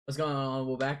What's going on?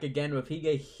 We're back again with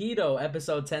Higehiro,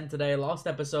 episode 10 today. Last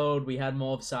episode, we had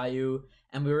more of Sayu,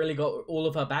 and we really got all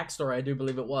of her backstory, I do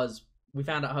believe it was. We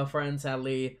found out her friend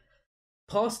sadly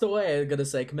passed away, I'm gonna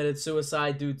say, committed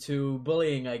suicide due to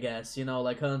bullying, I guess. You know,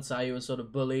 like her and Sayu was sort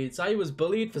of bullied. Sayu was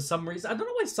bullied for some reason. I don't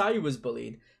know why Sayu was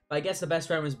bullied, but I guess the best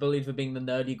friend was bullied for being the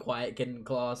nerdy, quiet kid in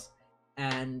class,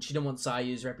 and she didn't want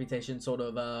Sayu's reputation sort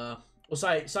of, well,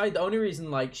 Sayu, the only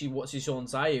reason, like, she saw in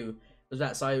Sayu was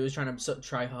that Sayu was trying to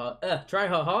try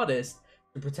her hardest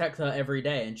to protect her every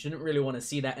day, and she didn't really want to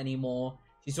see that anymore.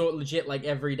 She saw it legit like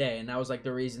every day, and that was like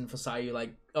the reason for Sayu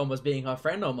like almost being her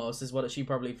friend almost is what she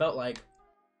probably felt like.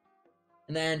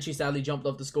 And then she sadly jumped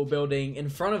off the school building in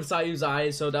front of Sayu's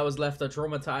eyes, so that was left her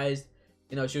traumatized.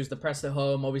 You know, she was depressed at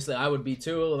home. Obviously, I would be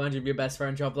too. Imagine if your best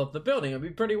friend jumped off the building. It'd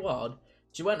be pretty wild.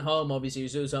 She went home, obviously,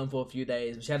 she was home for a few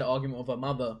days. She had an argument with her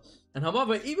mother. And her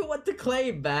mother even went to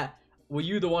claim that, were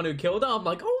you the one who killed her? I'm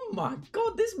like, oh my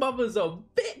god, this mother's a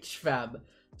bitch, fam.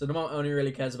 So the mom only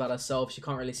really cares about herself. She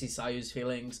can't really see Sayu's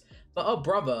feelings. But her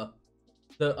brother,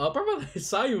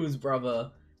 Sayu's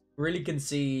brother, really can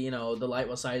see, you know, the light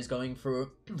what Sayu's going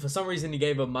through. For some reason, he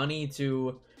gave her money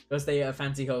to go stay at a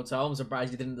fancy hotel. I'm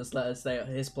surprised he didn't just let her stay at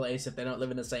his place if they don't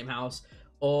live in the same house.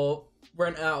 Or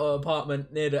rent out an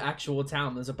apartment near the actual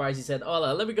town. I'm surprised he said, oh,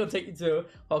 let me go take you to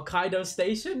Hokkaido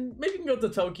Station. Maybe you can go to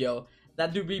Tokyo.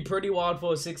 That would be pretty wild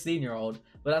for a 16-year-old.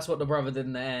 But that's what the brother did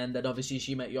in the end. And obviously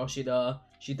she met Yoshida.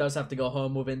 She does have to go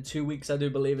home within 2 weeks, I do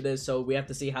believe it is. So we have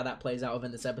to see how that plays out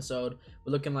within this episode.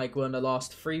 We're looking like we're in the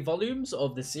last 3 volumes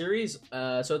of the series.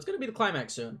 So it's going to be the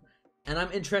climax soon. And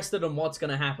I'm interested in what's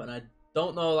going to happen. I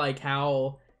don't know like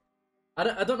how...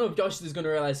 I don't know if Yoshida's going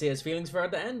to realize he has feelings for her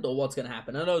at the end or what's going to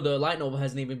happen. I know the light novel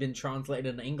hasn't even been translated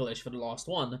into English for the last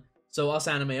one. So us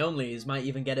anime onlys might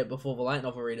even get it before the light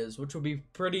novel readers, which would be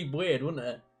pretty weird, wouldn't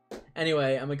it?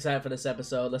 Anyway, I'm excited for this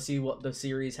episode. Let's see what the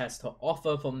series has to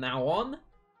offer from now on.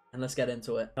 And let's get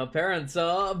into it. Her parents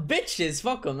are bitches.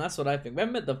 Fuck them. That's what I think. We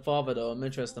haven't met the father though. I'm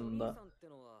interested in that.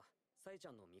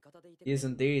 He is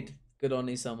indeed. Good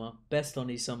Oni-sama. Best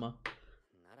Oni-sama.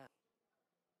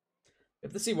 We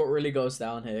have to see what really goes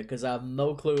down here, because I have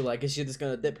no clue. Like, is she just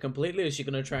gonna dip completely? Is she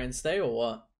gonna try and stay, or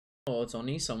what? Oh, it's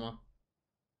Oni-sama.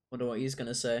 Wonder what he's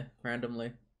gonna say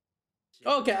randomly.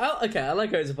 Okay, I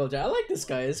like how he's apologizing. I like this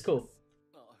guy. It's cool.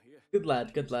 Good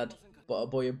lad, good lad. But a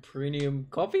boy, a premium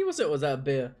coffee was it? Or was that a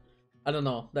beer? I don't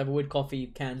know. They have weird coffee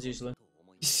cans usually.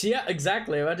 Yeah,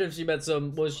 exactly. Imagine if she met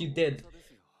some. Well, she did,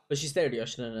 but she stayed with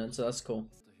Yoshida then, so that's cool.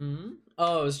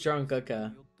 Oh, I was drunk.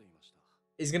 Okay.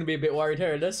 He's gonna be a bit worried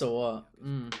here, this or what?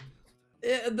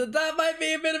 Yeah, that might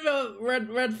be a bit of a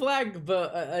red flag,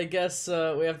 but I guess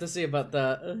we have to see about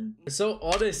that. It's so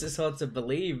honest, it's hard to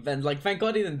believe, and like, thank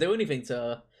God he didn't do anything to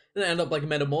her. Didn't end up like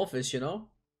metamorphosis, you know?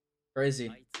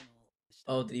 Crazy.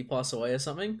 Oh, did he pass away or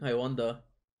something? I wonder.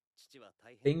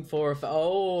 Thing 4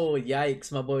 oh,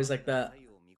 yikes, my boy's like that.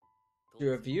 You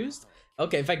refused?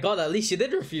 Okay, thank God, at least you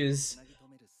did refuse.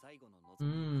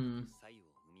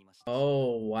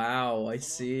 Oh, wow, I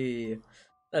see.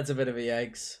 That's a bit of a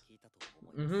yikes.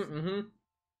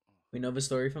 We know the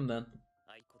story from then.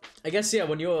 I guess, yeah,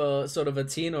 when you're sort of a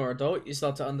teen or adult, you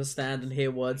start to understand and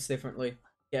hear words differently.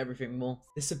 Get everything more.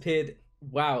 Disappeared,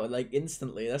 wow, like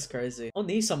instantly. That's crazy. Oh,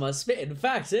 Nisama spitting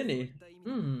facts, isn't he?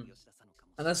 And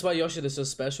that's why Yoshida's so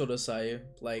special to Sayu,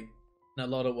 like, in a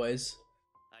lot of ways.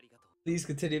 Please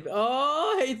continue.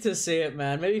 Oh, I hate to see it,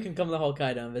 man. Maybe you can come to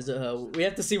Hokkaido and visit her. We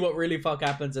have to see what really fuck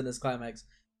happens in this climax.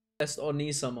 Best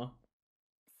Oni-sama.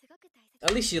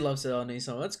 At least she loves it,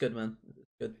 Oni-sama. That's good, man.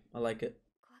 Good. I like it.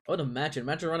 I would imagine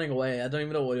running away. I don't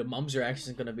even know what your mom's reaction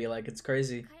is gonna be like. It's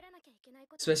crazy.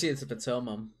 Especially if it's her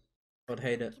mom. I would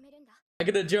hate it. I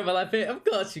could enjoy my life here. Of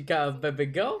course you can, baby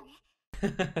girl.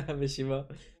 Mishima.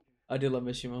 I do love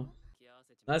Mishima.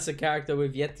 That's a character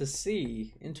we've yet to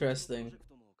see. Interesting.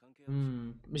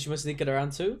 Mishima sneaking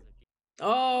around too?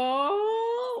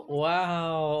 Oh,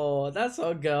 wow. That's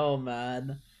our girl,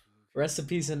 man.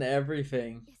 Recipes and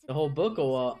everything. The whole book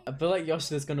or what? I feel like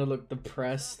Yoshida's gonna look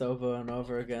depressed over and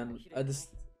over again. It's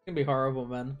gonna be horrible,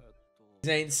 man.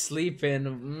 He ain't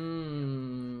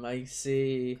sleeping. I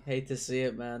see. Hate to see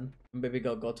it, man. Baby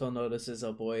girl Goto notices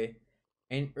our boy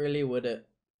ain't really with it.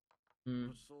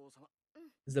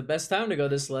 It's the best time to go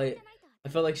this late. I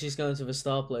feel like she's going to the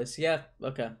star place. Yeah,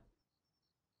 okay.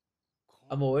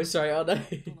 I'm always sorry, aren't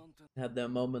I? Had that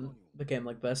moment. Became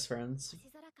like best friends.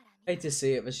 Hate to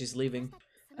see it, but she's leaving.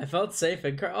 I felt safe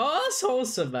and oh, that's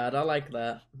wholesome, man. I like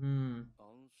that.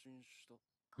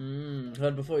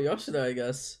 Heard before Yoshida, I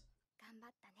guess.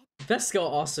 Best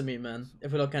girl Asumi, man.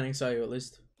 If we're not counting Sayu, at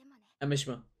least. And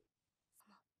Mishima.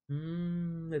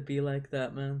 It'd be like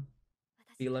that, man.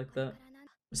 Be like that.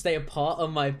 Stay a part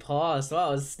of my past.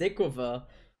 Wow, stick with her.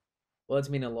 Words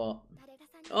mean a lot.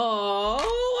 Oh,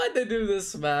 why'd they do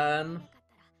this, man?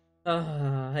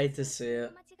 I hate to see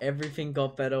it. Everything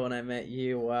got better when I met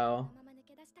you. Wow.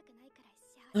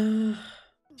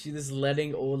 She just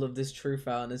letting all of this truth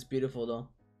out, and it's beautiful though.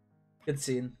 Good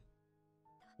scene.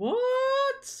 What?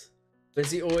 But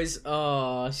she always.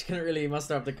 Oh, she couldn't really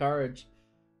muster up the courage.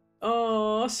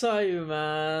 Oh, Sayu,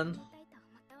 man.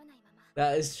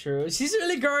 That is true. She's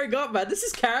really growing up, man. This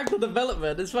is character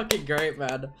development. It's fucking great,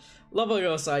 man. Love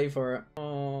your Sayu for it.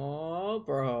 Oh,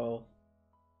 bro.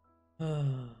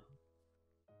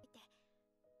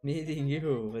 Meeting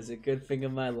you was a good thing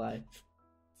in my life.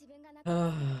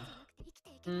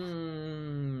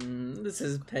 This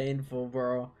is painful,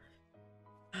 bro.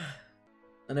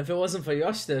 And if it wasn't for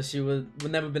Yoshida, she would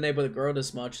never been able to grow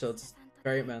this much, so it's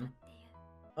great, man.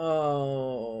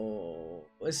 Oh,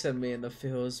 it sent me in the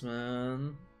feels,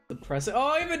 man. Depressing.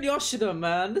 Oh, even Yoshida,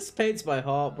 man. This pains my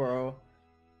heart, bro.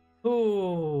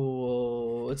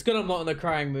 Oh, it's good I'm not in a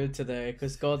crying mood today,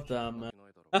 because goddamn, man.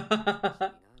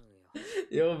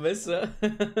 You'll miss her.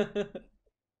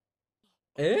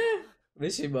 Eh?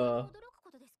 Mishima.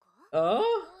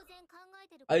 Oh?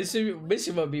 I assume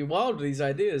Mishima would be wild with these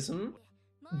ideas,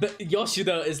 But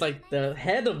Yoshida is like the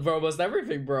head of almost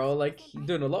everything, bro. Like, he's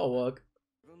doing a lot of work.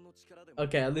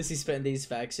 Okay, at least he's spitting these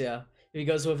facts, yeah. If he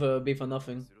goes with her, it'll be for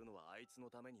nothing.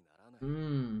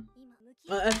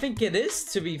 I think it is,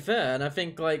 to be fair, and I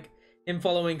think, like, him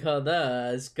following her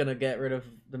there is gonna get rid of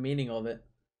the meaning of it.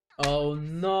 Oh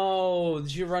no,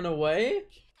 did you run away?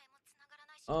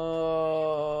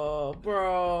 Oh,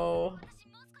 bro.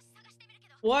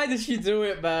 Why did she do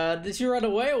it, man? Did she run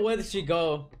away or where did she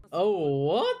go? Oh,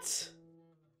 what?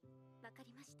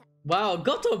 Wow,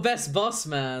 Goto best boss,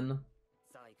 man.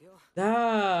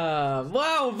 Damn.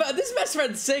 Wow, this best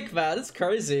friend's sick, man. It's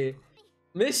crazy.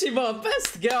 Mishima,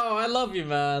 best girl. I love you,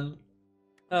 man.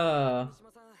 And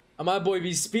my boy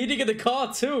be speeding in the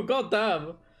car too. God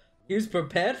damn. He was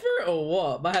prepared for it or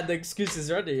what? I had the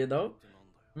excuses ready, you know?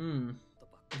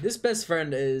 This best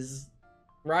friend is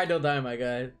ride or die, my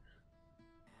guy.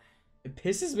 It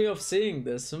pisses me off seeing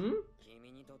this,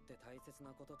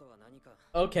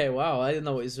 Okay, wow, I didn't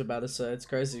know what he was about to say. It's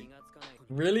crazy.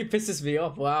 Really pisses me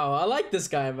off. Wow, I like this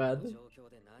guy, man.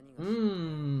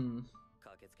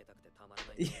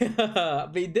 Yeah,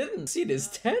 but he didn't see this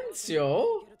tense,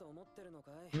 yo.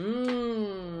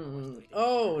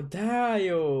 Oh, damn.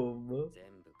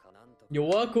 Your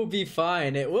work will be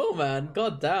fine. It will, man.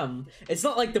 God damn. It's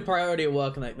not like the priority of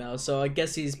work right now, so I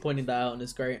guess he's pointing that out and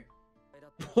it's great.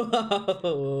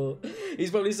 Wow.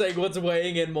 He's probably saying what's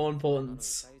weighing in more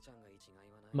importance.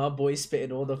 My boy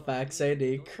spitting all the facts, ain't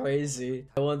he? Crazy.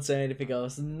 I won't say anything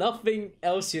else. Nothing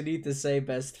else you need to say,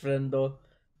 best friend, though.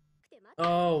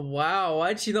 Oh, wow.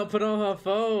 Why'd she not put on her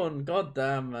phone? God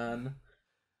damn, man.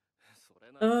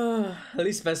 At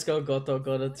least Vesco Goto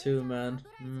got it too, man.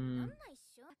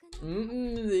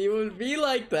 You would be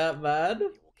like that, man.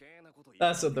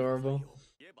 That's adorable.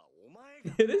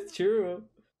 It is true.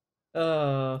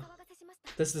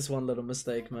 This is one little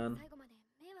mistake, man.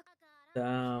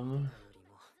 Damn.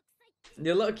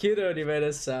 You look cuter when you made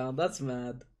a sound. That's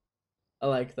mad. I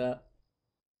like that.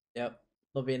 Yep.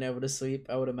 Not being able to sleep,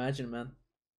 I would imagine, man.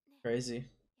 Crazy.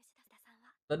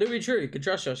 That do be true. You could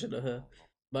trust Yoshida here.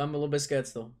 But I'm a little bit scared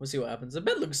still. We'll see what happens. The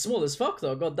bed looks small as fuck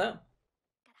though. God damn.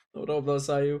 I would hope though,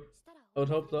 Sayu. I would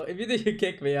hope though. If you did, you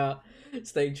kick me out.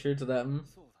 Staying true to that.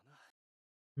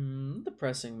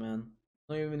 Depressing, man.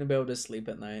 Not even gonna be able to sleep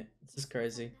at night. This is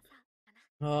crazy.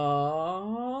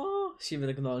 Oh, she even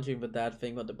acknowledging the dad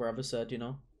thing, what the brother said, you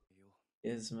know?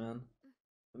 Is, man.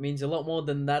 It means a lot more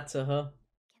than that to her.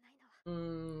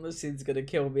 This scene's gonna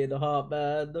kill me in the heart,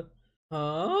 man.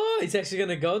 Oh, he's actually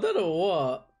gonna go there or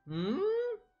what?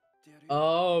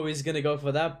 Oh, he's gonna go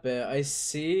for that bit. I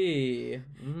see.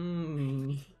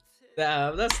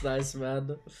 Damn, that's nice,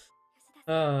 man.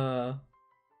 Damn,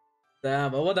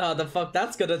 I wonder how the fuck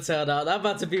that's gonna turn out. That's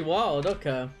about to be wild.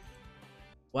 Okay.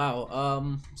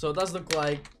 Wow. So it does look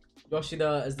like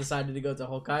Yoshida has decided to go to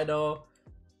Hokkaido.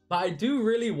 But I do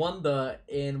really wonder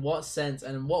in what sense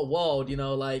and in what world, you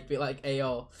know, like, be like, hey,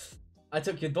 yo, I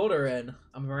took your daughter in.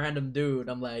 I'm a random dude.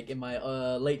 I'm like in my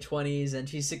late 20s and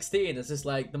she's 16. It's just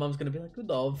like the mom's gonna be like, what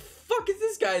the fuck is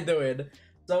this guy doing?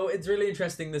 So it's really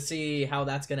interesting to see how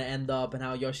that's gonna end up and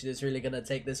how Yoshida's really gonna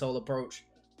take this whole approach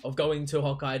of going to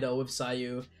Hokkaido with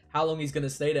Sayu. How long he's gonna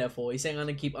stay there for. He's saying I'm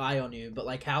gonna keep eye on you, but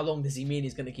like how long does he mean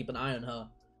he's gonna keep an eye on her?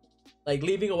 Like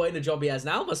leaving away the job he has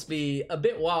now must be a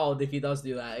bit wild if he does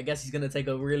do that. I guess he's gonna take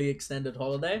a really extended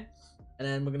holiday and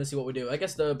then we're gonna see what we do. I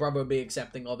guess the brother will be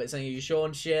accepting of it, saying, are you sure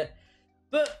and shit?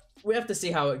 But we have to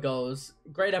see how it goes.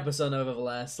 Great episode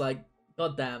nevertheless. Like,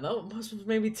 goddamn, that must have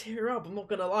made me tear up. I'm not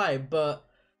gonna lie, but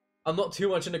I'm not too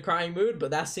much in a crying mood.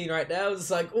 But that scene right there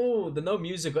was like, oh, the no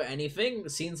music or anything.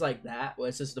 Scenes like that, where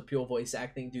it's just the pure voice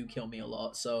acting, do kill me a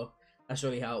lot. So that's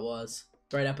really how it was.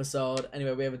 Great episode.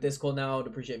 Anyway, we have a Discord now. I'd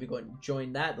appreciate if you go and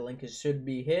join that. The link should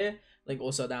be here. Link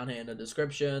also down here in the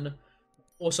description.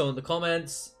 Also in the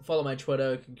comments, follow my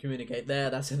Twitter, you can communicate there,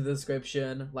 that's in the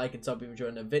description. Like and sub if you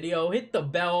enjoyed the video. Hit the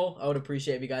bell, I would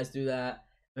appreciate if you guys do that.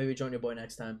 Maybe join your boy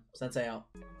next time. Sensei out.